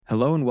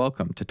Hello and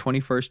welcome to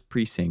 21st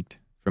Precinct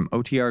from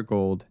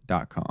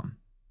OTRGold.com.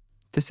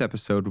 This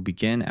episode will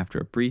begin after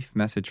a brief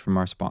message from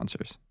our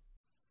sponsors.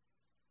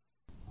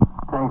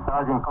 Hey,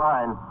 Sergeant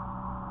Klein.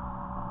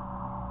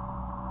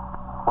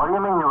 What do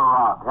you mean you were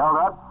robbed? Held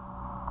up?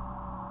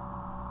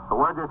 So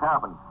where'd this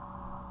happen?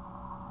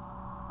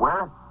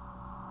 Where?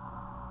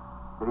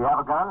 Did he have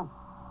a gun?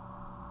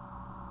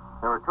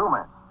 There were two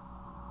men.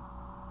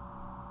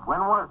 When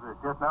was this?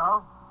 Just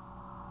now?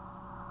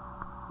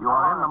 You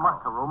are in the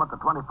muster room at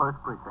the 21st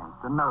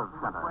Precinct, the nerve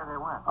center. Where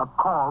they went. A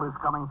call is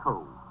coming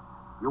through.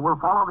 You will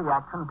follow the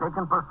action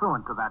taken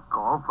pursuant to that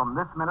call from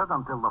this minute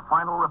until the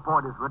final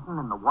report is written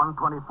in the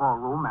 124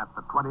 room at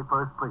the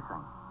 21st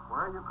Precinct.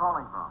 Where are you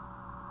calling from?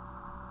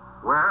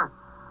 Where?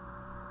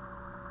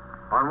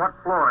 On what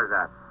floor is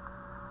that?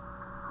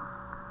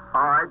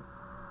 All right.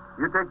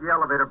 You take the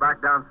elevator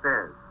back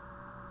downstairs.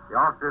 The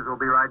officers will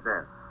be right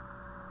there.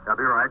 They'll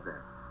be right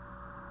there.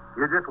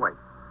 You just wait.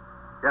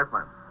 Yes,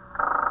 ma'am.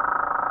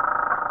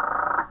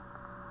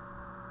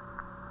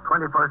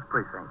 21st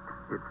Precinct.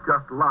 It's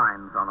just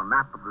lines on a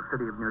map of the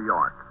city of New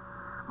York.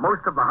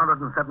 Most of the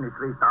 173,000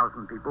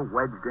 people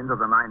wedged into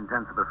the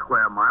 9/10 of a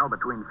square mile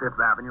between Fifth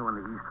Avenue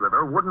and the East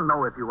River wouldn't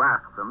know if you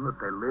asked them that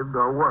they lived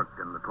or worked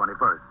in the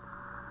 21st.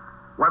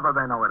 Whether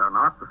they know it or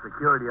not, the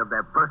security of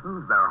their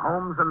persons, their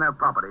homes, and their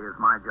property is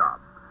my job.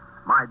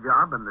 My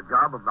job and the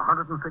job of the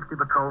 160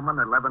 patrolmen,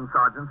 11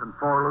 sergeants, and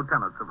 4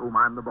 lieutenants of whom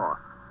I'm the boss.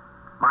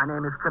 My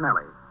name is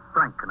Kennelly,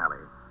 Frank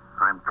Kennelly.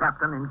 I'm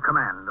captain in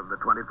command of the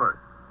 21st.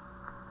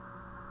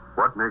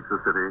 What makes a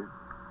city?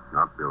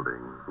 Not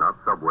buildings, not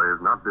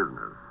subways, not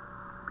business.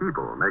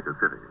 People make a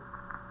city.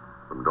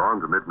 From dawn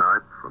to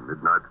midnight, from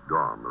midnight to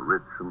dawn, the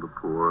rich and the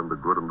poor and the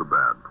good and the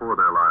bad pour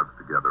their lives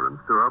together and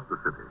stir up the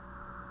city.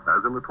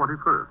 As in the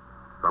 21st,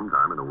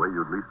 sometime in a way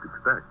you'd least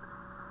expect.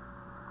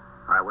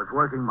 I was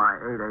working my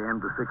 8 a.m.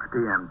 to 6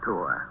 p.m.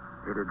 tour.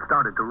 It had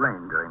started to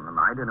rain during the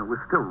night, and it was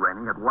still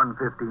raining at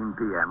 1:15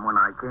 p.m. when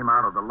I came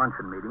out of the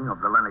luncheon meeting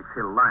of the Lenox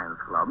Hill Lions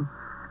Club,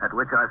 at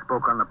which I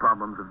spoke on the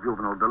problems of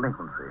juvenile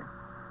delinquency.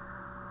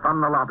 From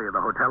the lobby of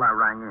the hotel, I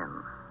rang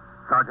in.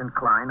 Sergeant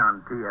Klein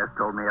on TS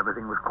told me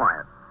everything was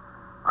quiet.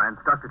 I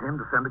instructed him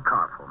to send a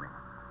car for me.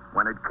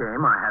 When it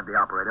came, I had the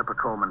operator,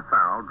 Patrolman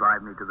Farrell,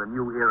 drive me to the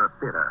New Era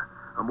Theater,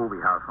 a movie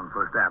house on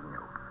First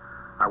Avenue.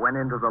 I went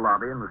into the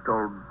lobby and was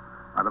told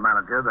by the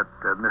manager that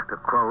Mr.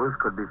 Crows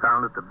could be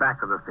found at the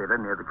back of the theater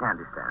near the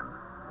candy stand.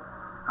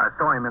 I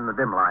saw him in the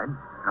dim light,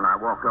 and I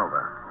walked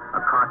over.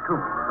 A cartoon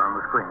was on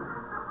the screen.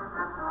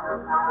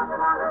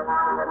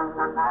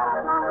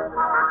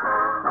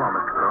 Hello,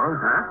 Mr. Crows.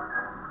 Huh?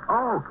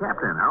 Oh,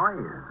 Captain, how are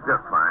you?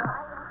 Just fine.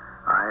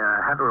 I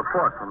had a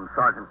report from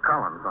Sergeant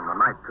Collins on the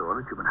night tour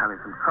that you've been having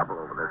some trouble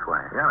over this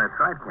way. Yeah, that's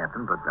right,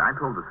 Captain, but I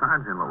told the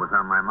sergeant what was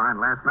on my mind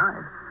last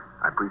night.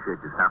 I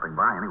appreciate you stopping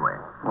by anyway.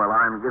 Well,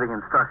 I'm giving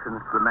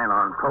instructions to the men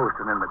on post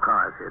and in the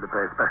cars here to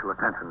pay special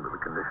attention to the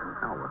conditions.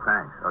 Oh, well,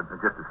 thanks. Oh,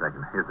 just a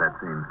second. Here's that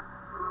scene.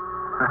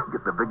 I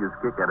get the biggest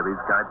kick out of these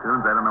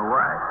cartoons. I don't know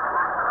why.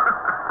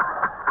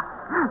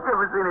 You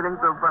ever see anything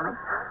so funny?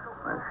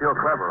 It's sure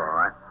clever, all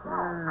right.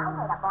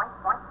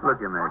 Look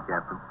in there,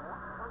 Captain.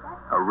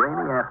 A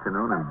rainy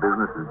afternoon and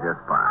business is just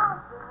fine.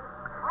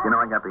 You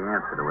know, I got the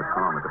answer to what's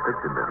wrong with the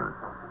picture business.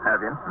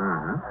 Have you?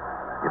 Mm-hmm.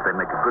 If they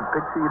make a good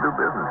picture, you do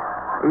business.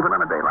 Even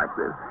on a day like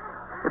this.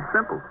 It's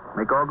simple.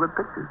 Make all good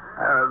pictures.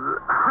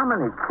 How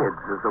many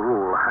kids, as a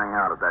rule, hang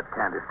out at that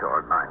candy store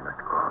at night, Mr.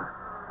 Cross?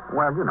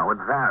 Well, you know,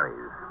 it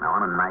varies. Now,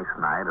 on a nice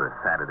night or a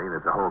Saturday,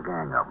 there's a whole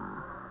gang of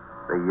them.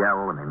 They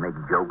yell and they make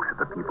jokes at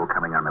the people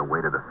coming on their way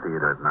to the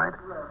theater at night.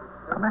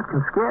 And that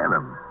can scare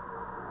them.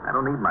 I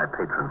don't need my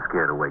patrons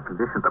scared away.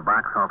 Condition at the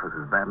box office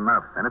is bad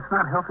enough, and it's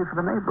not healthy for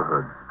the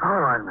neighborhood.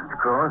 All right, Mr.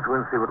 Cross.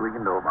 We'll see what we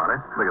can do about it.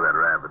 Look at that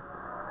rabbit.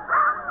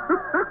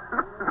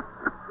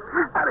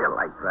 How do you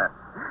like that?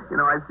 You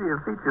know, I see a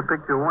feature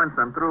picture once,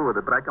 I'm through with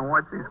it, but I can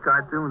watch these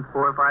cartoons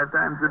 4 or 5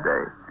 times a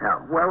day. Yeah,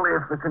 well,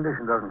 if the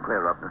condition doesn't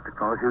clear up, Mr.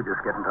 Cross, you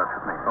just get in touch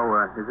with me. Oh,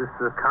 is this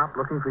the cop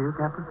looking for you,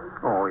 Captain?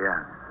 Oh,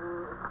 yeah.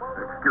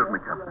 Excuse me,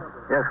 Captain.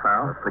 Yes,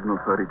 Farrell? Signal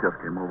 30 just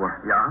came over.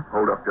 Yeah?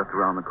 Hold up just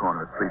around the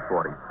corner at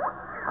 340.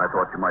 I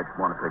thought you might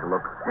want to take a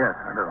look. Yes,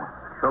 I do.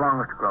 So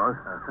long, Mr. Cross.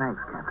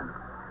 Thanks, Captain.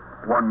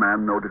 One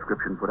man, no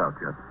description put out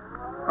yet.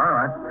 All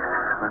right.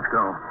 Let's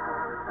go.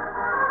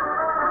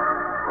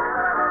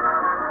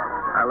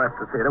 I left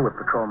the theater with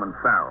Patrolman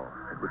Farrell.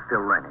 It was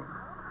still raining.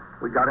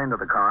 We got into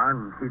the car,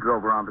 and he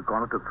drove around the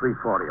corner to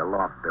 340, a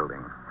loft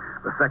building.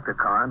 The sector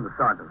car and the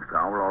sergeant's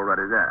car were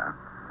already there.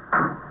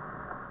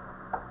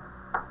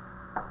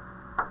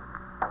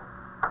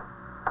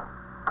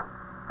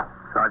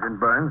 Sergeant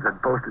Burns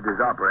had posted his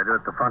operator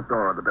at the front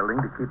door of the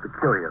building to keep the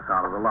curious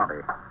out of the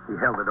lobby. He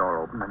held the door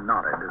open and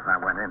nodded as I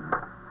went in.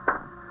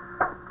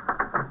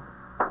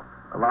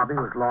 The lobby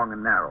was long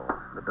and narrow,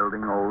 the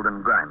building old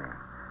and grimy.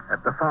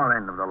 At the far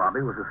end of the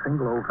lobby was a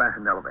single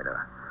old-fashioned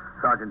elevator.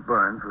 Sergeant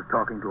Burns was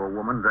talking to a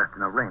woman dressed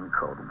in a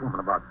raincoat, a woman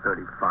about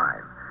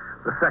 35.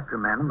 The sector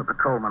men and the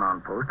patrolman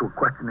on post were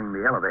questioning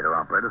the elevator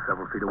operator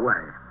several feet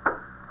away.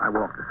 I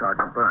walked to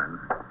Sergeant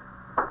Burns.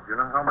 you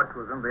know how much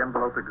was in the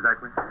envelope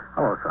exactly?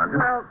 Hello, Sergeant.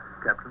 Well,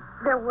 Captain?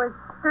 there was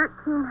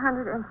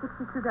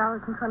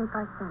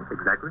 $1,362.25.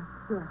 Exactly?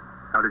 Yes.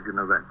 How did you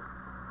know that?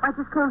 I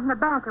just came from the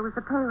bank. It was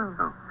the payroll.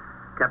 Oh.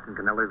 Captain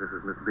Kennelly, this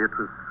is Miss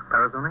Beatrice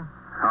Parazzoni.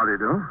 How do you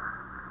do?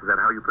 Is that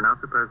how you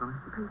pronounce it, Parazzoni?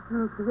 Pleased to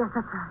meet you. Yes,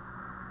 that's right.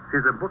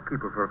 She's a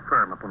bookkeeper for a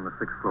firm up on the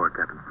 6th floor,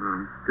 Captain.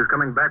 She was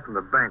coming back from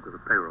the bank with a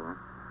payroll.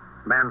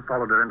 Man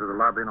followed her into the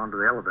lobby and onto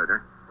the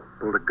elevator,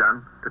 pulled a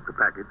gun, took the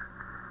package.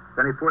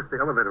 Then he forced the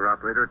elevator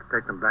operator to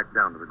take them back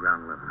down to the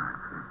ground level.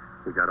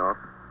 He got off,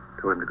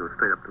 told him to go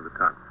straight up to the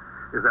top.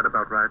 Is that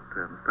about right,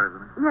 Miss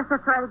Parazzoni? Yes,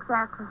 that's right,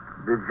 exactly.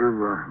 Did you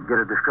get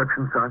a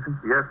description, Sergeant?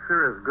 Yes,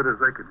 sir, as good as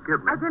they could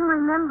give me. I didn't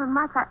remember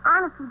much. I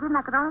honestly didn't.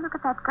 I could only look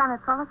at that gun.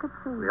 That's all I could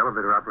see. The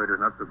elevator operator's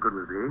not so good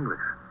with the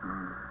English.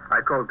 I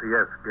called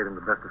TS, gave him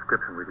the best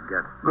description we could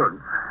get. Good.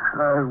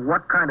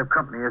 What kind of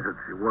company is it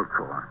you work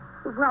for?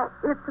 Well,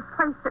 it's a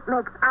place that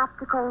makes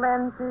optical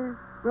lenses,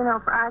 you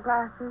know, for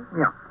eyeglasses.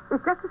 Yeah.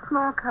 It's just a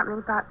small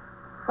company, about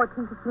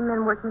 14, 15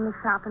 men working in the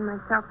shop and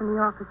myself in the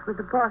office with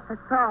the boss,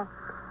 that's all.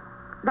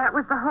 That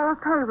was the whole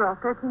payroll,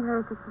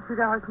 $1,362.25,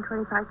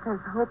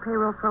 the whole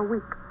payroll for a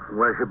week.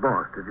 Where's your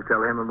boss? Did you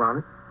tell him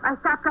about it? I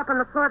stopped up on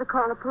the floor to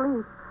call the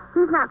police.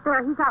 He's not there.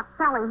 He's out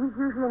selling. He's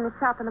usually in the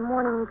shop in the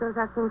morning and he goes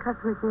out seeing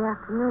customers in the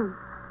afternoon.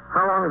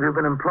 How long have you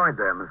been employed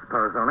there, Miss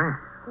Parazzoni?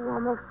 Oh,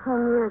 almost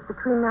 10 years,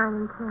 between 9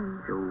 and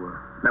 10. You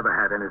never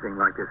had anything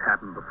like this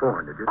happen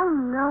before, did you? Oh,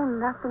 no,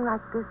 nothing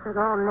like this at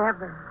all,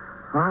 never.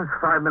 Well, it's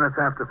 5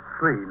 minutes after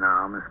 3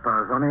 now, Miss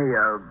Parazzoni.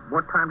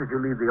 What time did you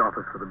leave the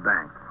office for the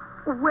bank?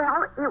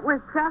 Well, it was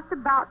just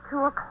about 2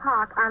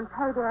 o'clock. On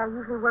payday, I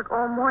usually work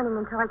all morning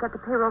until I get the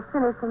payroll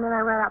finished, and then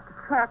I write out the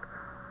check,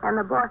 and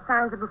the boss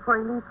signs it before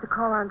he leaves to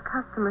call on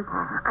customers.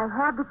 I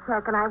had the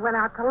check, and I went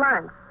out to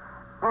lunch.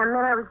 And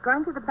then I was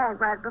going to the bank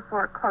right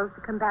before it closed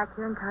to come back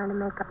here in time to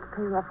make up the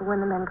payroll for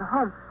when the men go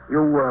home. You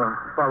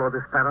follow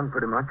this pattern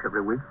pretty much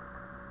every week?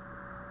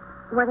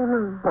 What do you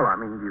mean? Well, I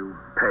mean, you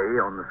pay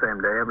on the same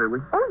day every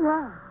week? Oh,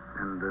 yeah.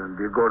 And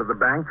do you go to the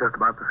bank just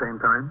about the same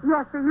time?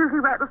 Yes, they're usually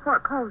right before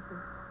it closes.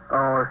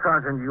 Oh,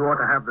 Sergeant, you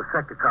ought to have the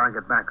sector car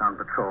get back on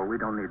patrol. We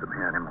don't need them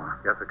here anymore.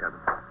 Yes, sir, Captain.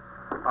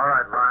 All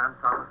right, Ryan,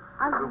 Thomas.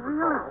 I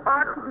really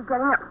ought to be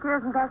getting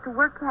upstairs and back to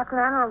work,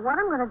 Captain. I don't know what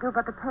I'm going to do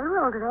about the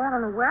payroll today. I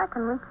don't know where I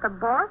can reach the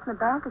boss, and the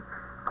bank is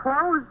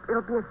closed.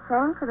 It'll be a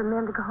shame for the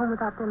men to go home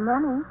without their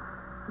money.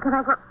 Can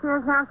I go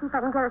upstairs now and see if I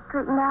can get it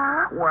straightened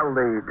out? Well,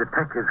 the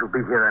detectives will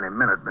be here any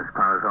minute, Miss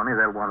Parazzoni.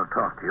 They'll want to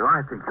talk to you.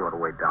 I think you ought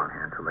to wait down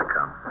here until they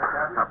come.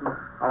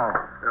 Hello.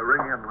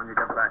 Ring in when you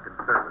get back in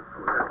service.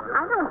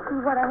 I don't see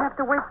what I have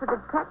to wait for the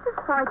detectives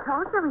for. I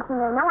told you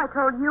everything I know. I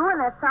told you and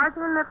that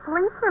sergeant and the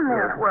policeman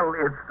there. Yes, well,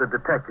 it's the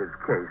detective's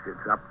case.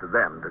 It's up to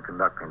them to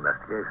conduct the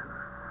investigation.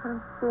 I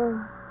see.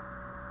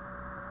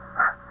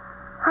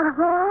 Out of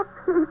all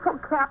people,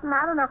 Captain,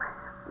 I don't know.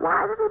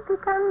 Why did he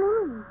pick on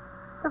me?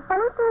 The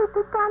funny thing,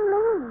 he picked on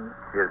me.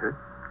 Is it?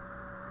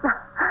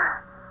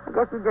 I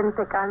guess he didn't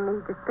pick on me.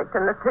 He just picked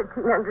on the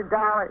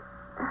 $1,300.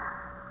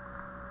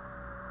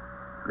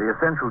 The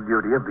essential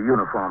duty of the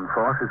uniformed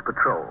force is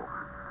patrol.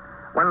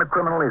 When the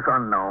criminal is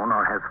unknown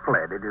or has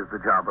fled, it is the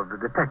job of the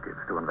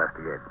detectives to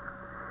investigate.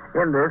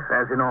 In this,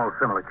 as in all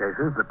similar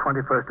cases, the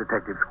 21st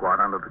Detective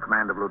Squad under the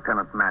command of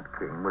Lieutenant Matt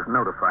King was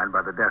notified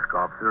by the desk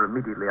officer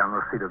immediately on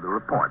receipt of the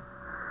report.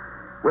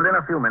 Within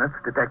a few minutes,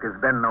 Detectives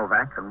Ben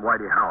Novak and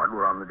Whitey Howard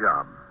were on the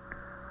job.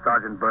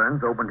 Sergeant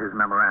Burns opened his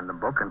memorandum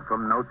book and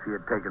from notes he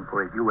had taken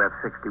for his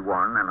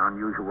UF-61 and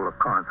unusual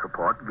occurrence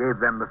report, gave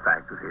them the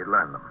facts as he had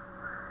learned them.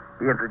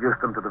 He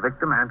introduced them to the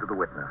victim and to the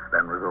witness,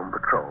 then resumed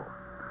patrol.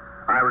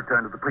 I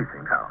returned to the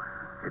precinct house.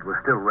 It was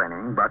still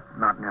raining, but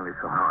not nearly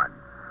so hard.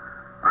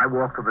 I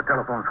walked to the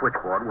telephone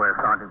switchboard where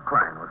Sergeant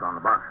Klein was on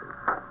the boxes.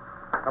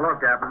 Hello,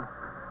 Captain.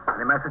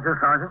 Any messages,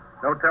 Sergeant?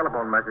 No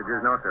telephone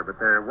messages, no, sir, but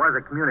there was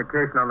a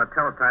communication on the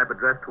teletype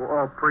addressed to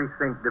all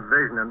precinct,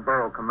 division, and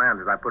borough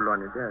commanders. I put it on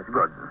your desk.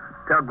 Good.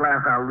 Tell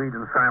Glass I'll read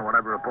and sign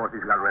whatever reports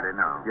he's got ready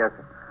now. Yes,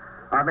 sir.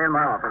 I'll be in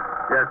my office.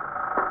 Yes.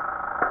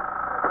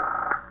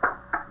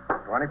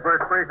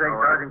 21st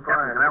Precinct, Sergeant Klein.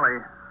 Captain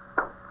Kennelly.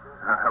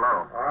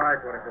 Hello. All right,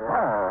 24.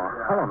 Oh,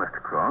 hello, Mr.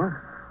 Cross.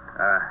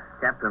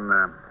 Captain,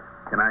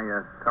 can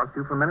I talk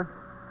to you for a minute?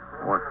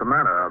 What's the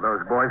matter? Are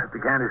those boys at the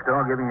candy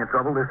store giving you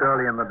trouble this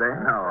early in the day?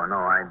 No,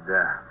 I'd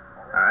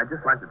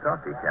just like to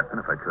talk to you, Captain,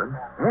 if I could.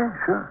 Yeah,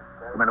 sure.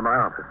 Come into my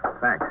office.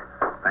 Thanks.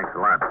 Thanks a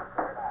lot.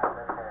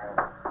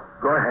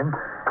 Go ahead.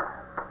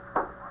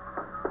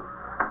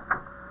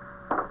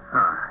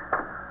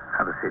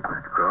 Have a seat,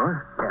 Mr.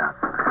 Cross. Yeah.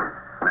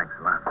 Thanks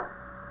a lot.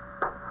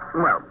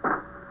 Well,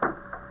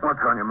 what's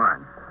on your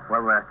mind?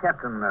 Well,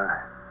 Captain,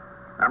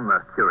 I'm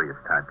a curious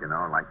type, you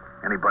know. Like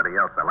anybody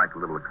else, I like a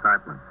little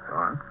excitement. Go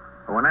on.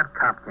 Well, when that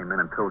cop came in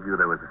and told you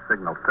there was a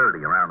Signal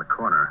 30 around the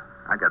corner,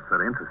 I got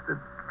sort of interested.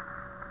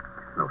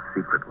 It's no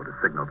secret what a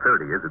Signal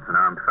 30 is. It's an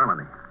armed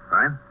felony,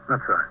 right?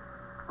 That's right.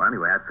 Well,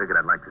 anyway, I figured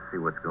I'd like to see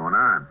what's going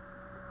on.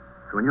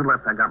 So when you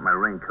left, I got my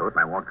raincoat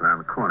and I walked around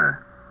the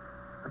corner.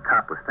 The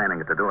cop was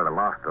standing at the door of the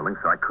loft building,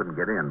 so I couldn't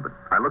get in. But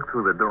I looked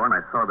through the door, and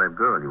I saw that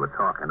girl you were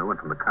talking to, and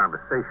from the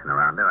conversation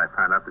around there, I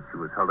found out that she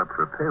was held up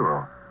for a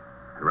payroll.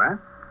 Is that right?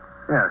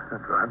 Yes,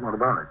 that's right. What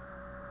about it?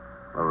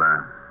 Well,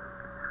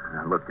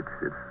 look,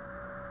 it's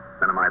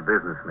none of my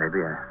business,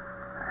 maybe. I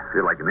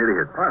feel like an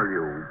idiot. Well,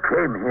 you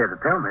came here to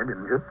tell me,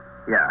 didn't you?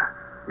 Yeah,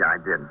 I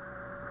did.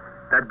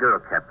 That girl,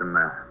 Captain,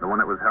 the one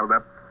that was held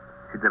up,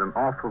 she did an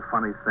awful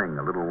funny thing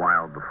a little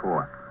while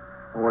before.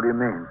 What do you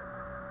mean?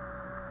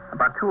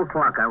 About 2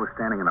 o'clock, I was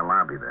standing in the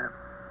lobby there,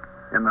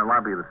 in the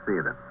lobby of the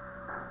theater.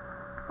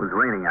 It was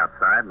raining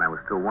outside, and I was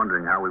still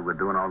wondering how we were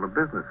doing all the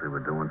business we were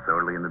doing so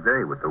early in the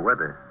day with the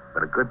weather.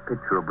 But a good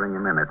picture will bring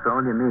him in. That's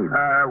all you need.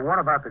 What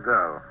about the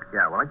girl?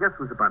 Yeah, well, I guess it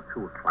was about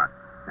 2 o'clock.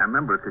 I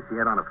remember because she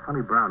had on a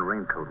funny brown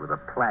raincoat with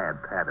a plaid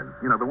pattern.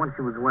 You know, the one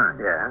she was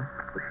wearing. Yeah.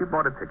 Well, she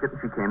bought a ticket, and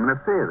she came in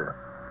the theater.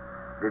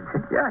 Did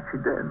she? Yeah,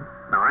 she did.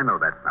 Now, I know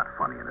that's not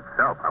funny in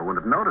itself. I wouldn't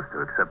have noticed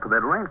her except for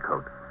that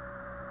raincoat.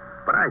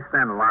 But I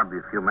stand in the lobby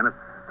a few minutes,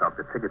 talk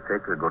to the ticket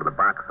taker, go to the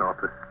box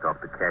office,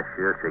 talk to the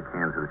cashier, shake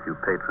hands with a few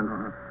patrons.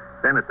 Mm-hmm.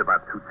 Then it's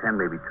about 2:10,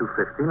 maybe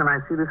 2:15, and I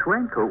see this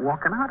raincoat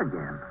walking out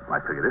again. Well,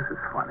 I figure this is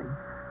funny.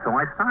 So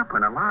I stop her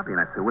in the lobby, and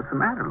I say, "What's the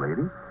matter,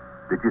 lady?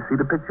 Did you see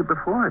the picture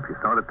before? If you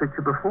saw the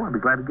picture before, I'd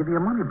be glad to give you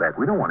your money back.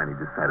 We don't want any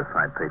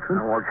dissatisfied patrons."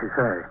 And what'd she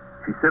say?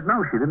 She said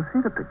no, she didn't see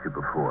the picture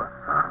before.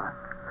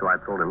 So I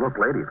told her, "Look,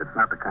 lady, if it's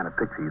not the kind of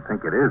picture you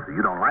think it is, or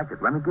you don't like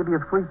it, let me give you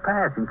a free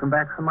pass. You can come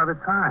back some other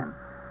time.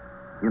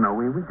 You know,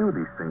 we do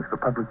these things for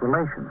public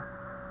relations."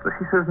 But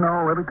she says,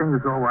 "No, everything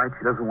is all right.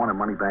 She doesn't want her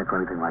money back or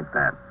anything like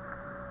that."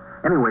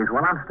 Anyways,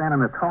 while I'm standing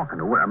there talking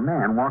to her, a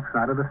man walks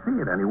out of the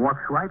theater, and he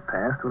walks right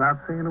past without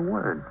saying a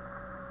word.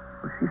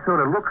 Well, she sort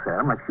of looks at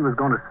him like she was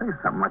going to say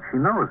something, like she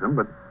knows him,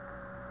 but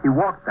he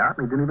walked out,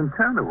 and he didn't even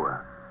turn to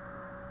her.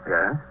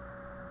 Yes?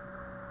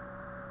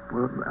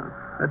 Well,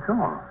 that's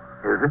all.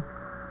 Is it?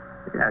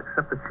 Yeah,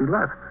 except that she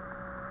left.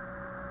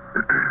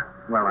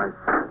 Well, I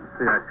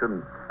see I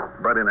shouldn't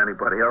butt in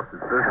anybody else's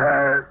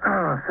business.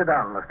 Sit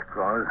down, Mr.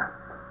 Claus.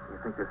 You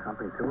think there's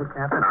something to it,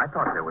 Captain? I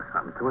thought there was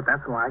something to it.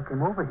 That's why I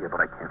came over here,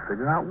 but I can't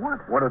figure out what.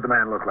 What did the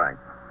man look like?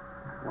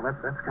 Well,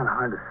 that's kind of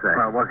hard to say.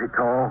 Well, was he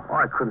tall? Oh,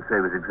 I couldn't say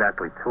he was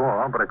exactly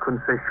tall, but I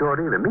couldn't say short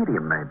either.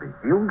 Medium, maybe.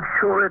 You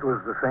sure it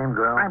was the same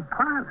girl? I'm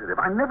positive.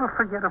 I never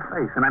forget a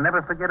face, and I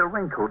never forget a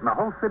raincoat. In the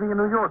whole city of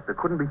New York, there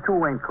couldn't be 2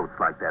 raincoats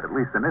like that, at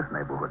least in this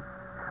neighborhood.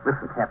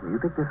 Listen, Captain, you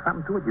think there's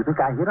something to it? You think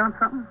I hit on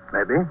something?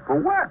 Maybe. For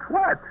what?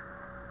 What?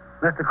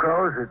 Mr.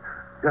 Crows, it's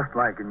just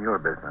like in your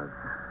business.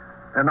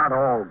 They're not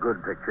all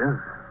good pictures.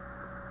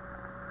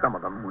 Some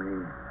of them we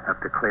have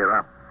to clear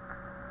up.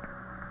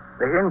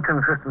 The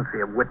inconsistency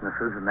of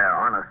witnesses and their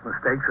honest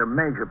mistakes are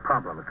major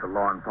problems to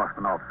law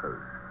enforcement officers.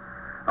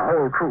 The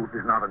whole truth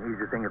is not an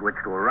easy thing at which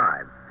to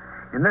arrive.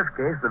 In this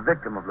case, the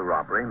victim of the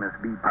robbery, Miss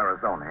B.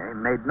 Parazzone,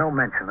 made no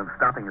mention of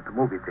stopping at the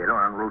movie theater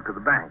en route to the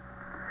bank.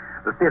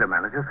 The theater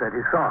manager said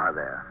he saw her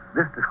there.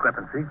 This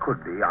discrepancy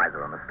could be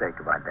either a mistake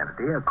of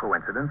identity, a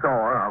coincidence,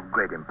 or of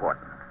great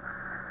importance.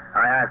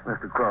 I asked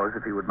Mr. Crows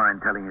if he would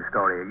mind telling his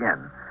story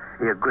again.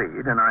 He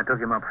agreed, and I took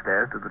him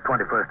upstairs to the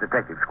 21st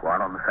Detective Squad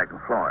on the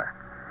 2nd floor.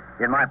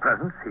 In my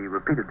presence, he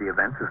repeated the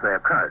events as they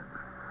occurred.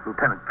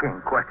 Lieutenant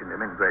King questioned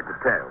him in great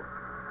detail.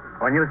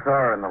 When you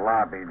saw her in the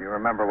lobby, do you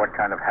remember what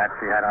kind of hat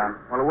she had on?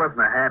 Well, it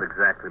wasn't a hat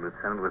exactly,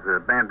 Lieutenant. It was a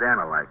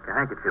bandana-like, a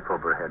handkerchief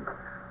over her head.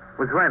 It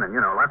was raining.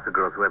 You know, lots of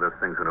girls wear those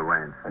things when it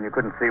rains. And you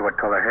couldn't see what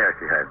color hair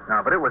she had?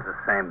 No, but it was the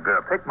same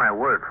girl. Take my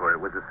word for it.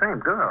 It was the same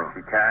girl. Was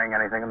she carrying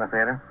anything in the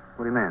theater?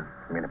 What do you mean?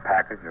 You mean a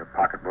package or a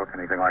pocketbook,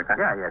 anything like that?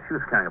 Yeah, she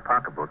was carrying a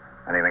pocketbook.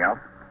 Anything else?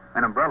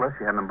 An umbrella.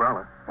 She had an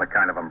umbrella. What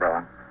kind of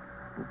umbrella?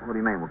 What do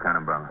you mean, what kind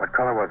of umbrella? What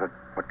color was it?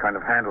 What kind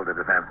of handle did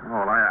it have?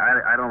 Oh,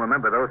 I don't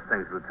remember those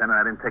things, Lieutenant.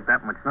 I didn't take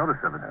that much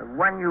notice of it.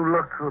 When you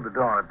looked through the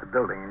door at the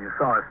building and you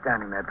saw her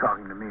standing there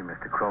talking to me,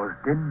 Mr. Crows,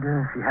 did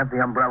she have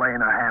the umbrella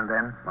in her hand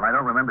then? Well, I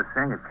don't remember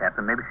seeing it,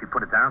 Captain. Maybe she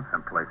put it down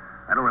someplace.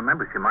 I don't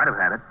remember. She might have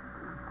had it.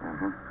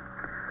 Mm-hmm.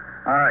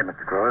 All right,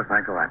 Mr. Crows.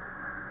 Thanks a lot.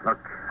 Look,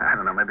 I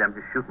don't know. Maybe I'm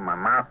just shooting my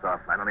mouth off.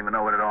 I don't even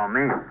know what it all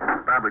means.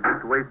 Probably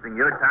just wasting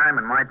your time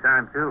and my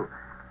time, too.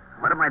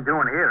 What am I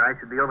doing here? I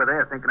should be over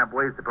there thinking up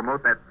ways to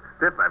promote that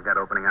stiff I've got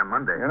opening on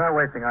Monday. You're not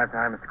wasting our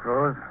time, Mr.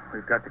 Crows.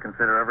 We've got to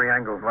consider every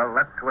angle. Well,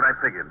 that's what I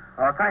figured.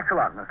 Oh, thanks a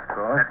lot, Mr.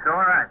 Crows. That's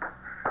all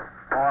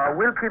right.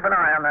 We'll keep an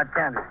eye on that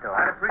candy store.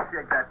 I'd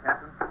appreciate that,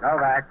 Captain.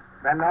 Novak.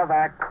 Ben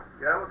Novak.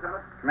 Yeah,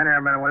 Lieutenant? Come in here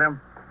a minute,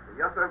 William.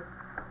 Yes, sir.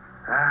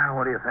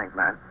 What do you think,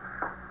 Matt?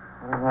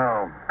 Oh,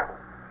 no.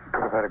 She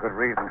could have had a good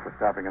reason for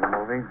stopping in the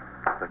movie.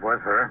 If it was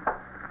her.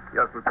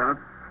 Yes, Lieutenant.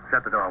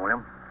 Shut the door,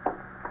 William.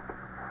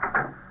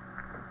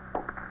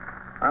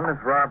 On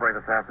this robbery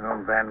this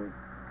afternoon, Ben,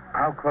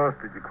 how close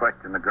did you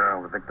question the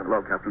girl, the victim?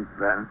 Hello, Captain.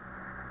 Ben.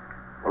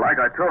 Well, like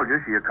I told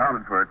you, she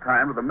accounted for her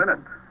time to the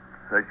minute.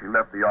 Says she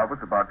left the office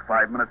about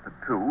 5 minutes to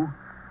 2.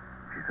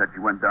 She said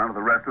she went down to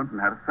the restaurant and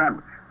had a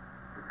sandwich.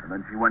 And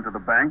then she went to the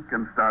bank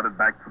and started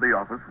back for the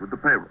office with the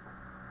payroll.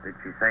 Did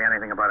she say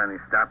anything about any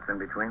stops in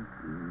between?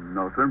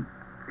 No, sir.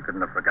 She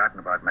couldn't have forgotten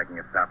about making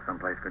a stop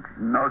someplace, could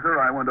she? No,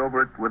 sir. I went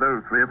over it with her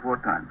 3 or 4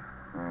 times.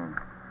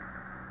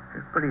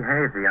 She's pretty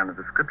hazy on the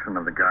description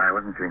of the guy,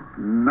 wasn't she?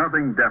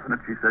 Nothing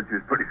definite. She said she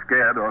was pretty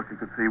scared. All she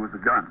could see was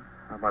the gun.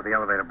 How about the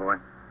elevator boy?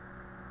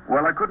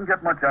 Well, I couldn't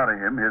get much out of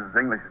him. His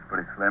English is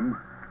pretty slim.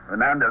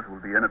 Hernandez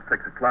will be in at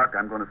 6 o'clock.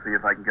 I'm going to see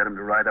if I can get him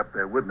to ride up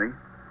there with me.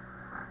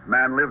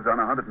 Man lives on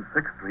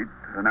 106th Street.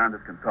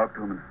 Hernandez can talk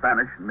to him in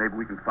Spanish, and maybe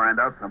we can find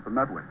out something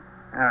that way.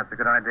 Yeah, that's a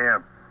good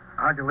idea.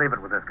 How'd you leave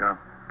it with this girl?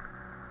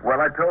 Well,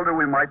 I told her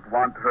we might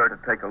want her to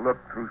take a look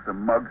through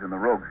some mugs in the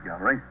Rogues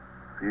Gallery,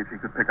 see if she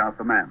could pick out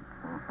the man.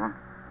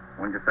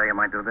 Mm-hmm. When did you say you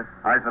might do this?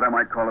 I said I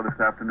might call her this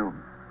afternoon.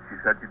 She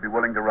said she'd be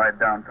willing to ride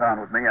downtown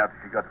with me after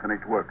she got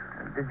finished work.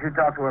 Did you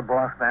talk to her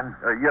boss, Ben?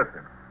 Yes,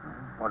 sir.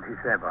 What did he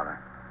say about her?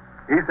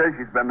 He says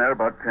she's been there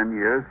about 10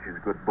 years. She's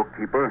a good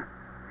bookkeeper.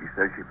 He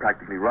says she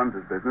practically runs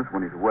his business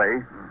when he's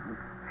away. Mm-hmm.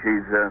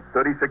 She's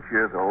 36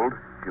 years old.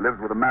 She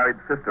lives with a married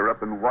sister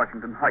up in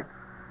Washington Heights.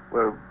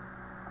 Well,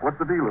 what's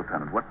the deal,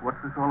 Lieutenant? What's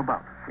this all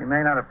about? She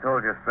may not have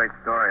told you a straight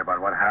story about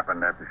what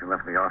happened after she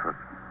left the office.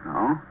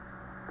 No?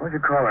 What'd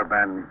you call her,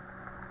 Ben?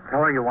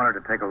 Tell her you want her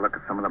to take a look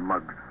at some of the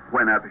mugs.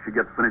 When, after she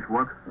gets finished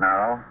work?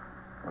 No.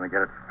 Let me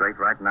get it straight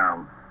right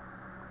now.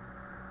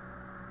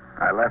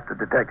 I left the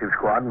detective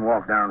squad and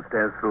walked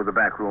downstairs through the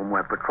back room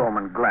where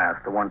Patrolman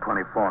Glass, the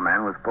 124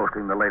 man, was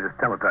posting the latest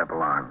teletype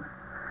alarms.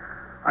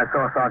 I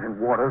saw Sergeant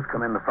Waters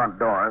come in the front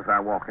door as I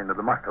walked into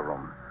the muster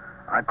room.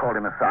 I called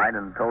him aside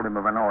and told him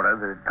of an order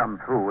that had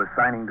come through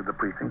assigning to the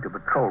precinct a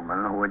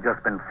patrolman who had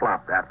just been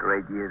flopped after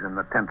 8 years in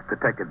the 10th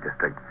Detective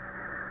District.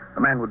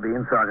 The man would be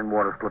in Sergeant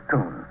Waters'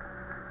 platoon.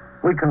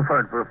 We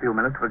conferred for a few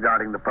minutes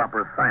regarding the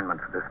proper assignment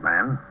for this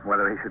man,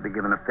 whether he should be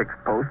given a fixed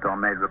post or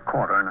made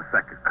recorder in a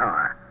second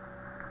car.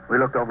 We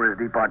looked over his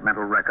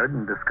departmental record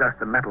and discussed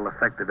the mental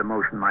effect that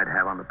emotion might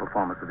have on the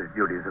performance of his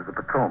duties as a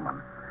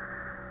patrolman.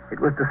 It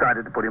was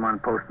decided to put him on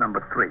post number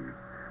 3.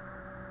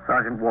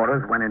 Sergeant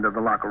Waters went into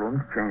the locker room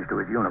to change to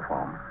his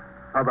uniform.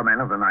 Other men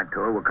of the night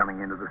tour were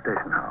coming into the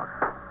station house.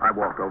 I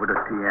walked over to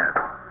TS.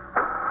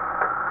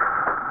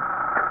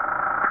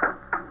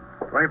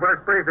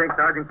 21st Precinct,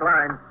 Sergeant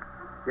Klein.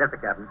 Yes, sir,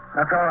 Captain.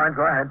 That's all right.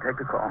 Go ahead. Take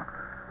the call.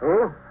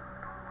 Who?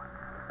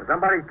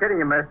 Somebody's kidding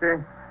you, mister.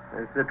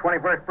 It's the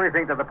 21st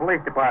Precinct of the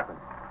Police Department.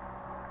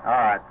 All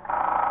right.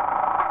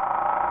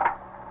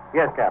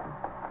 Yes, Captain.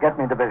 Get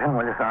me division,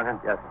 will you, Sergeant?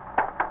 Yes, sir.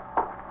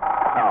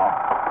 No.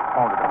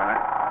 Hold it a minute.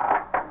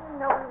 I didn't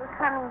know we were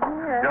coming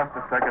here. Just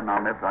a second now,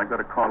 miss. I've got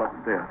a call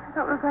upstairs. I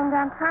thought we were going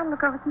downtown to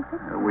look over some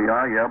pictures. We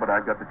are, yeah, but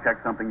I've got to check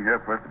something here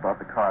first about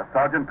the car.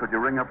 Sergeant, could you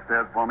ring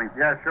upstairs for me?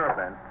 Yeah, sure,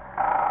 Ben.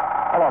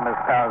 Hello, Miss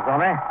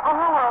Tarazone. Oh,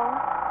 hello.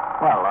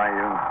 Well, are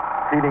you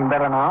feeling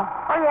better now?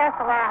 Oh, yes,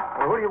 a lot.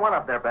 Well, who do you want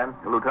up there, Ben?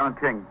 Lieutenant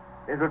King.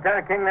 Is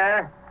Lieutenant King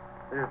there?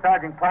 This is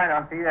Sergeant Klein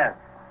on CS.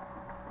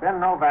 Ben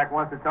Novak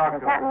wants to talk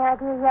Has to got him. any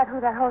idea yet who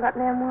that hold-up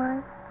man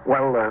was?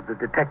 Well, the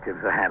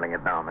detectives are handling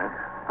it now, miss.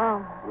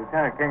 Oh.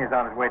 Lieutenant King is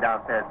on his way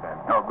downstairs, Ben.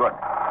 Oh, good.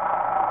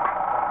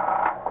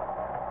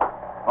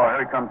 Oh, here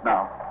he comes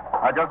now.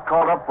 I just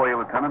called up for you,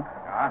 Lieutenant.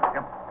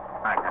 Yep.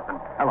 Hi, Captain.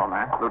 Hello,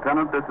 man.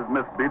 Lieutenant, this is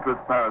Miss Beatrice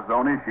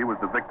Parazzoni. She was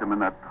the victim in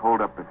that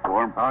hold-up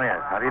before. Oh,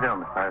 yes. How do you do,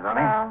 Miss Tarazoni?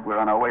 Hello. We're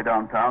on our way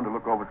downtown to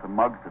look over some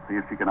mugs to see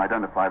if she can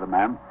identify the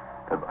man.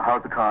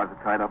 How's the car? Is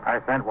it tied up?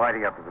 I sent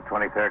Whitey up to the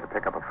 23rd to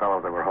pick up a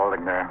fellow that we're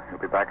holding there. He'll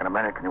be back in a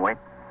minute. Can you wait?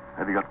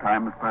 Have you got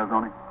time, Miss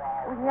Parazzoni?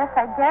 Well, yes,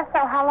 I guess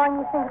so. How long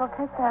do you think it'll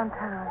take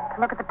downtown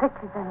to look at the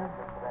pictures in them?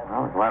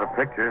 Well, there's a lot of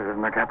pictures,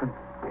 isn't there, Captain?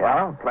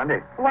 Yeah,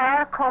 plenty. Well,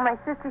 I'll call my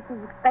sister.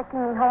 She's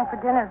expecting me home for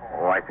dinner.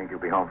 Oh, I think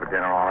you'll be home for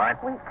dinner, all right.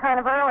 We kind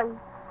of early.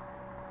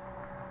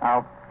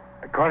 Now,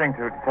 according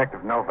to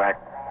Detective Novak,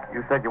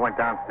 you said you went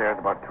downstairs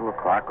about 2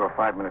 o'clock or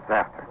 5 minutes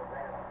after.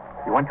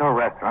 You went to a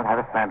restaurant, had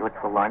a sandwich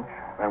for lunch,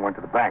 then went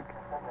to the bank.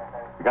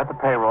 You got the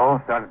payroll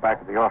and started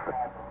back at the office.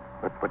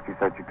 That's what she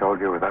said she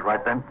told you. Is that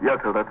right, then? Yes,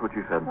 sir, that's what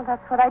you said. Well,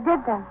 that's what I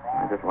did then.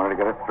 I just wanted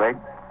to get it straight.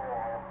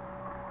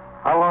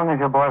 How long has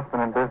your boss been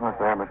in business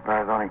there, Miss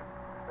Parazzoni?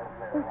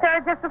 He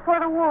started just before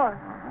the war.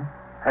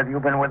 Have you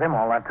been with him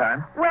all that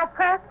time? Well,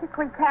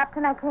 practically,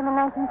 Captain. I came in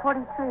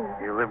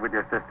 1943. You live with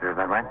your sister, is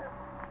that right?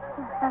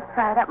 Yes, that's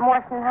right, up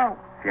Morrison Heights.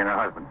 She and her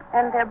husband.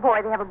 And their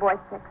boy. They have a boy,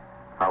 6.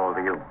 How old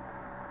are you?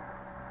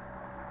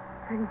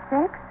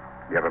 36?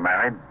 You ever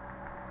married?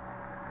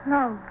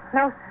 No,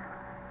 sir.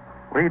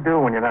 What do you do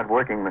when you're not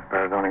working, Miss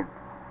Parazzoni?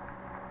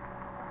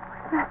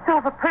 That's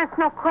sort of a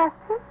personal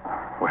question.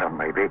 Well,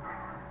 maybe.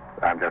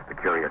 I'm just a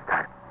curious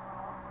type.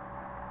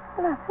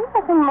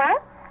 Nothing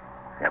much.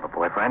 You have a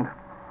boyfriend?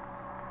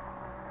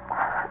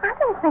 I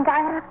don't think I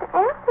have to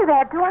answer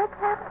that, do I,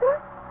 Captain?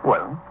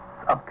 Well,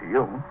 it's up to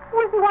you.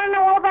 What does he want to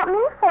know all about me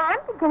for? I'm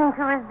beginning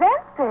to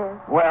resent this.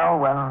 Well,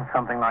 when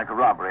something like a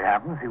robbery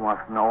happens, he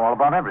wants to know all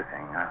about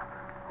everything.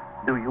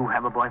 Do you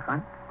have a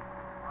boyfriend?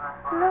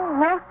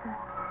 No, sir.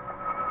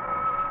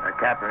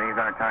 Captain, are you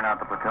going to turn out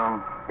the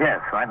platoon?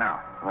 Yes, right now.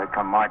 They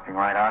come marching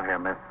right out here,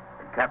 Miss.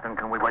 Captain,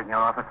 can we wait in your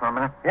office for a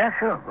minute? Yeah,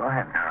 sure. Go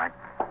ahead. All right.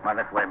 Come on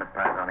this way, Miss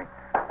Parazzoni.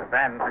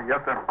 Ben.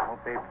 Yes, sir.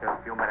 Won't be for a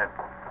few minutes.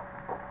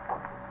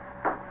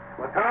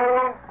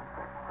 Platoon.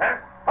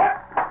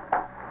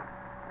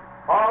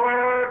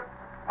 Forward.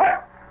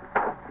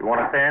 You want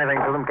to say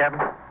anything to them, Captain?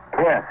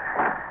 Yes.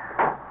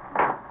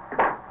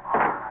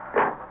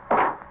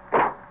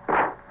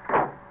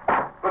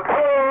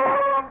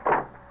 Platoon!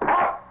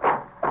 Up!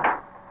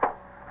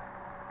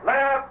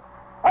 Left!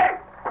 Right!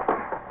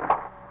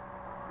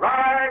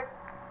 Right!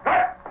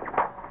 Left!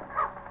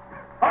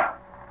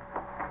 Up!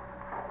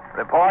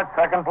 Report,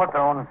 second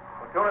platoon.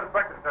 Platoon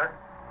Inspector, sir.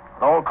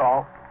 Roll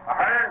call.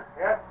 Ahern?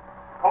 Yes.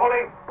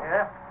 Coley?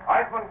 Yes.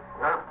 Eisman?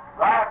 Yes.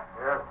 Glass?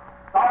 Yes.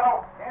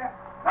 Sotto? Yes.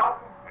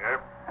 Nelson? Yes.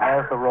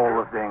 As the roll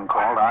was being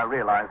called, I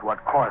realized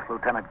what course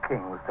Lieutenant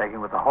King was taking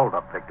with the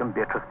hold-up victim,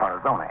 Beatrice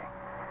Parazzoni.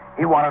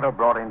 He wanted her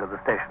brought into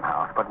the station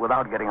house, but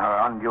without getting her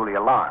unduly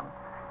alarmed.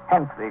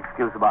 Hence the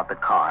excuse about the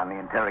car and the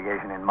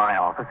interrogation in my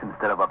office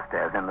instead of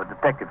upstairs in the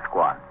detective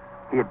squad.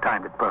 He had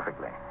timed it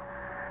perfectly.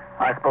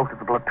 I spoke to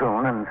the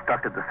platoon and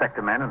instructed the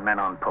sector men and men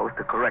on post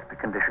to correct the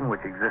condition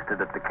which existed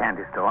at the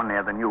candy store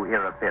near the New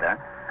Era Theater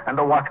and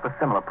to watch for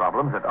similar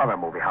problems at other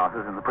movie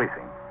houses in the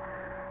precinct.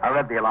 I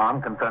read the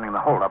alarm concerning the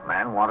hold-up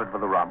man wanted for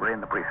the robbery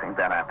in the precinct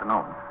that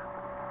afternoon.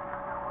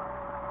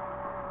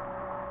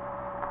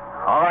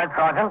 All right,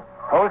 Sergeant.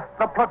 Post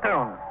the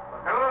platoon.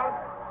 Platoon!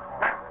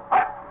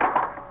 Up!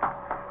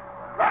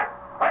 Right!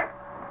 Right!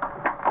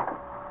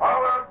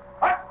 Forward!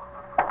 Up!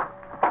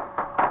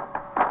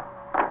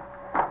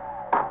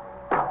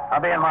 I'll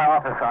be in my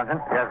office,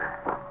 Sergeant. Yes, sir.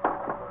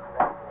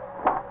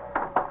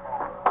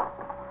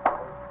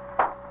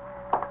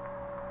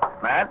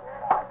 Matt?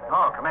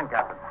 Oh, come in,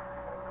 Captain.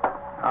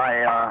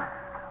 I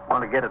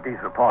want to get at these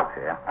reports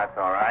here. That's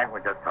all right. We're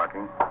just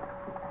talking.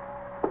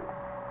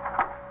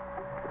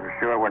 You're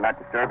sure we're not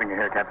disturbing you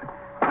here, Captain?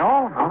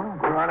 No,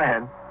 go right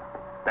ahead.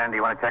 Ben, do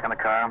you want to check on the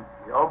car?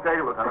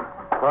 Okay, Lieutenant.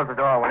 Close the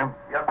door, will you?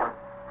 Yes, sir.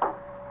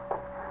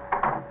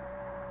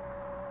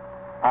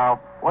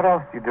 What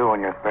else do you do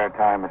in your spare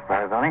time, Miss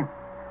Parazzoni?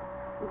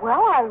 Well,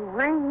 I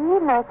read,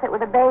 and I sit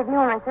with a baby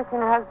when my sister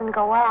and her husband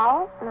go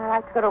out, and I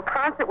like to go to a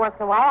concert once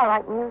in a while. I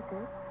like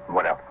music.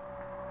 What else?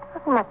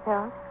 Nothing much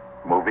else.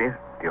 Movies?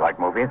 Do you like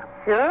movies?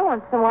 Sure,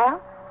 once in a while.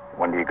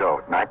 When do you go?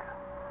 At nights?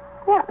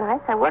 Yeah,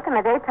 nice. I work in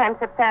the daytime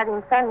except Saturday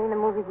and Sunday. The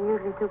movies are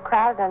usually too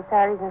crowded on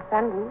Saturdays and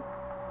Sundays.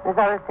 There's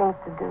other things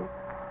to do.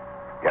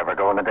 You ever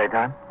go in the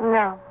daytime?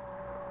 No.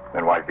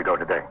 Then why did you go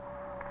today?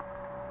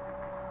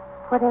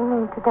 What do you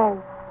mean today?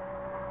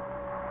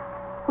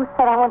 Who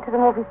said I went to the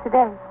movies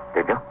today?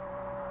 Did you?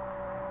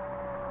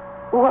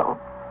 Well,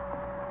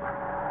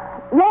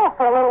 yeah,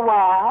 for a little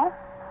while.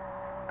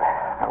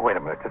 Now, wait a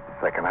minute, just a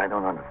second. I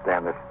don't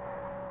understand this.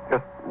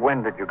 Just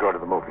when did you go to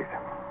the movies?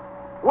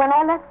 When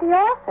I left the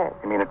office.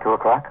 You mean at 2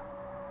 o'clock?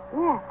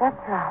 Yes,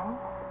 that's right.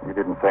 You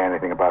didn't say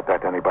anything about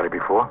that to anybody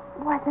before?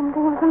 Well, I didn't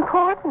think it was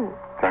important.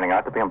 Turning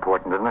out to be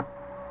important, isn't it?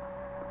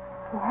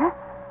 Yes?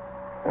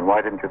 And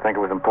why didn't you think it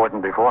was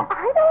important before?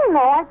 I don't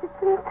know. I just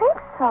didn't think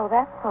so,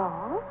 that's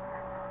all.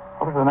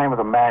 What was the name of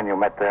the man you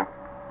met there?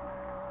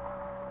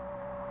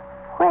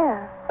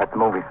 Where? At the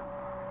movies.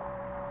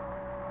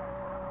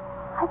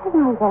 I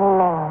didn't meet any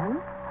man.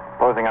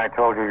 Supposing I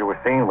told you were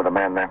seen with a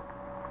man there.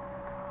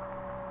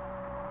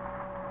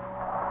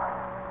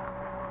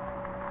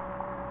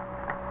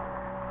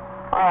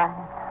 All right.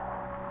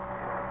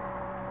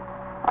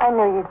 I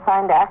knew you'd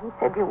find out. He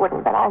said you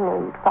wouldn't, but I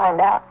knew you'd find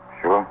out.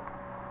 Sure.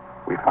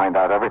 We find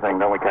out everything,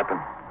 don't we, Captain?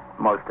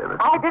 Most of it.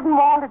 I didn't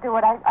want to do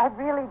it. I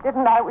really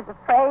didn't. I was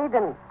afraid,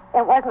 and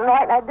it wasn't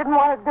right, and I didn't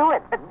want to do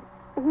it. But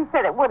he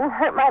said it wouldn't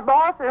hurt my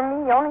boss or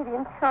me, only the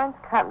insurance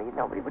company.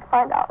 Nobody would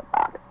find out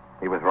about it.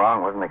 He was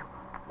wrong, wasn't he?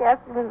 Yes,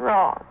 he was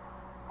wrong.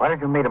 Why did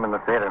you meet him in the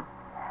theater?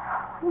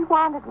 He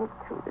wanted me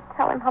to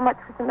tell him how much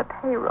was in the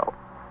payroll.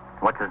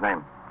 What's his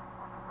name?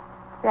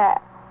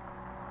 Jack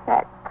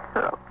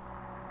Crook.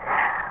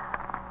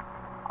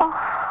 Oh,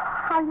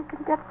 how you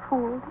can get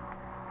fooled.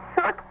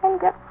 Sure can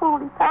get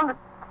fooled. He sounded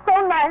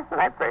so nice when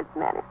I first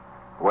met him.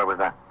 Where was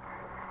that?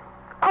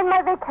 On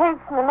my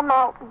vacation in the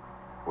mountains.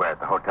 Where, at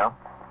the hotel?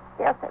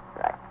 Yes, that's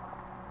right.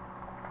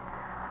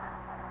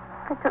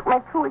 I took my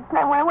 2 weeks and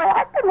I went away.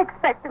 I didn't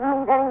expect to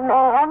meet any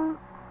man.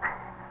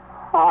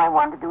 All I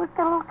wanted to do was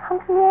get a little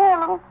country air, a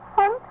little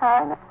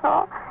sunshine, that's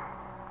all.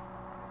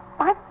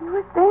 But he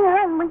was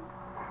there, and we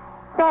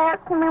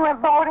danced, and we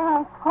went boating, and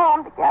we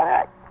swam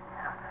together.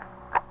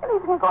 I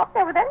didn't even go up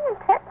there with any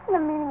intention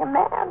of meeting a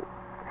man.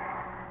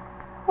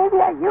 Maybe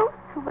I used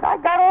to, but I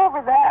got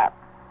over that.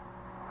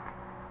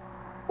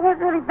 It was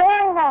really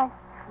very nice.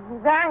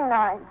 Very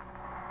nice.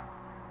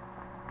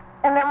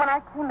 And then when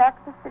I came back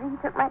to the city, he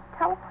took my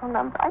telephone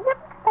number. I never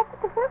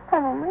expected to hear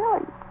from him,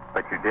 really.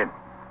 But you did.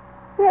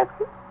 Yes,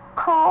 he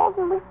called,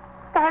 and we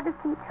started to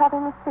see each other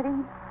in the city.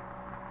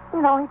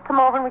 You know, he'd come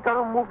over, and we'd go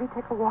to a movie,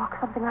 take a walk,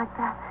 something like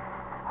that.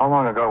 How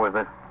long ago was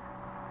this?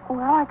 Well,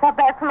 I got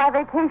back from my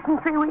vacation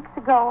 3 weeks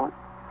ago.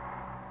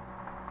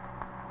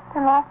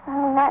 Then last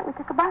Sunday night, we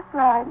took a bus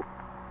ride. It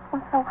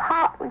was so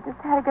hot, we just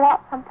had to get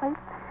out someplace.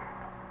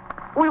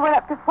 We went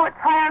up to Fort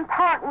Tryon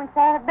Park, and we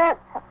sat on a bench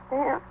up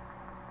there.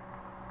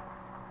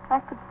 I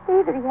could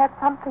see that he had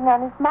something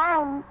on his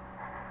mind.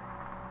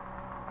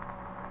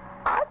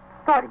 I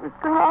thought he was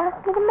going to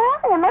ask me to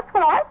marry him. That's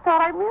what I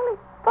thought. I really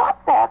thought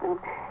that. And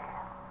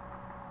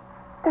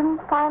then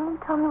finally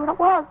told me what it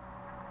was.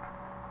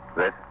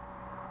 This?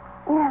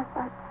 Yes,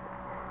 I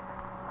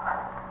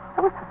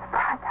was so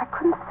surprised. I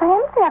couldn't say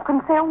anything. I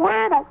couldn't say a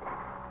word. I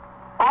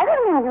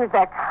didn't know he was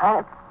that kind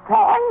of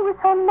boy. He was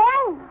so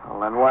nice. Well,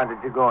 then why did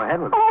you go ahead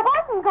with it? Well, I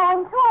wasn't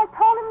going to. I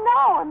told him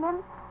no, and then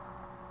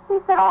he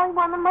said all he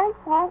wanted the money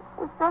for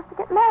was just to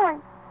get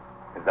married.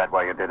 Is that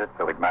why you did it?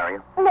 So he'd marry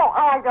you? No,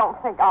 I don't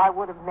think I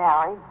would have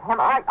married him.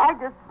 I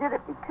just did it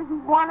because he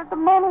wanted the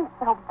money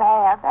so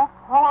bad. That's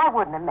all. I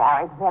wouldn't have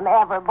married him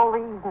ever,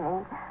 believe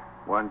me.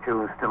 Weren't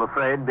you still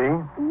afraid, Bee?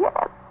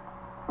 Yes.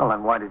 Well,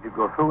 then why did you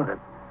go through with it?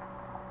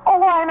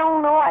 Oh, I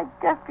don't know. I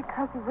guess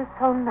because he was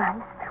so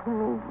nice to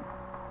me.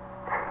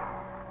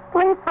 At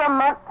least for a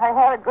month, I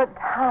had a good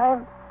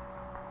time.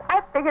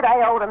 I figured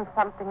I owed him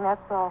something, that's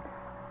all.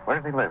 Where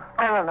does he live?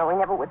 I don't know. He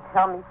never would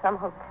tell me. Some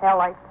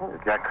hotel, I think. Is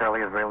Jack Curley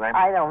his real name?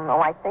 I don't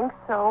know. I think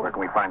so. Where can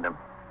we find him?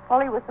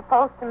 Well, he was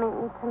supposed to meet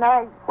me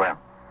tonight Where?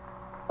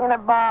 in a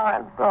bar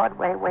on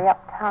Broadway, way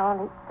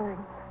uptown, 8:30.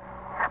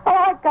 Well,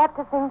 I got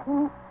to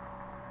thinking.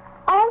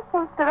 I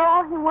think that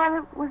all he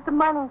wanted was the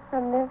money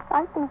from this.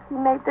 I think he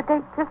made the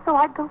date just so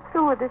I'd go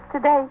through with this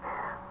today.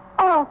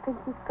 I don't think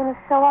he's going to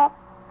show up.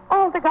 I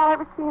don't think I'll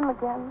ever see him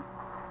again.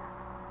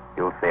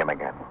 You'll see him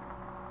again.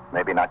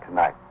 Maybe not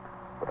tonight,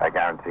 but I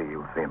guarantee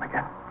you'll see him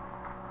again.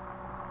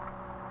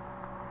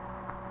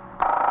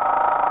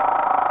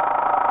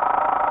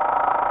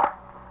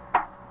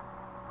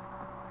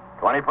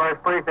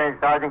 "21st Precinct,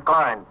 Sergeant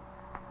Klein.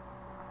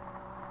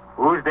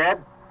 Who's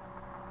dead?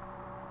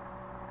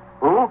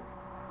 Who?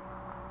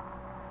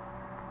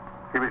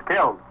 She was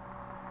killed.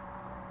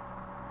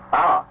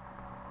 Ah.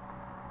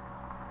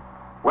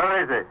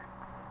 Where is it?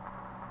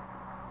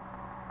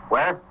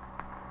 Where?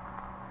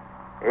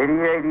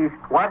 88 East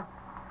what?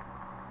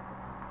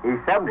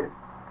 East 70th.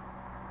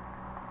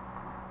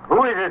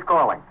 Who is this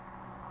calling?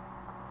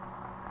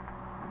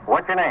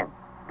 What's your name?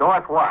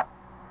 Doris what?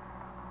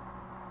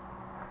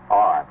 All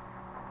right.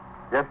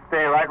 Just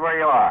stay right where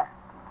you are.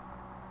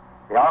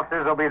 The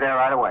officers will be there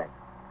right away.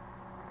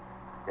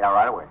 Yeah,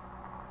 right away.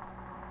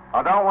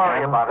 Oh, don't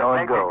worry about it. So They it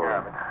take goes. care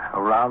of it.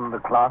 Around the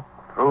clock,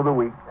 through the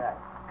week, Yeah.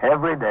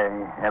 every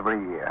day, every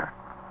year.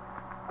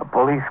 A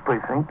police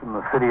precinct in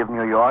the city of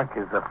New York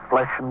is a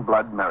flesh and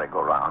blood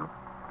merry-go-round.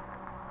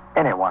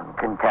 Anyone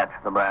can catch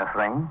the brass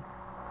ring,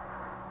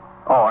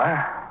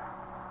 or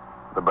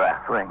the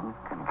brass ring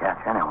can catch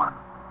anyone.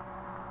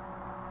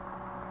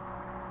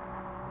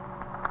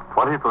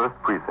 21st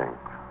Precinct,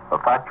 a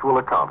factual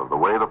account of the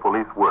way the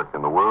police work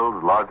in the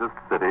world's largest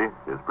city,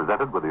 is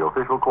presented with the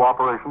official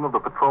cooperation of the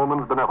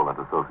Patrolmen's Benevolent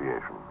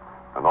Association,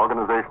 an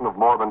organization of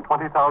more than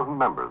 20,000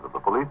 members of the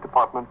Police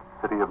Department,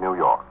 City of New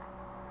York.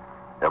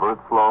 Everett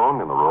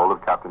Sloan in the role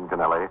of Captain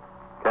Kennelly,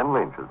 Ken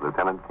Lynch as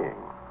Lieutenant King.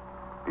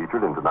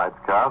 Featured in tonight's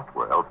cast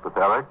were Elspeth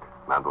Eric,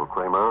 Mandel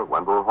Kramer,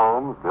 Wendell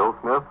Holmes, Bill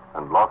Smith,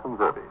 and Lawson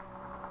Zerbe.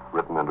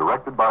 Written and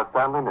directed by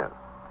Stanley Niss.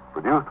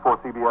 Produced for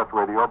CBS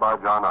Radio by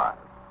John Ives.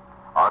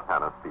 Art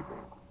Hanna speaking.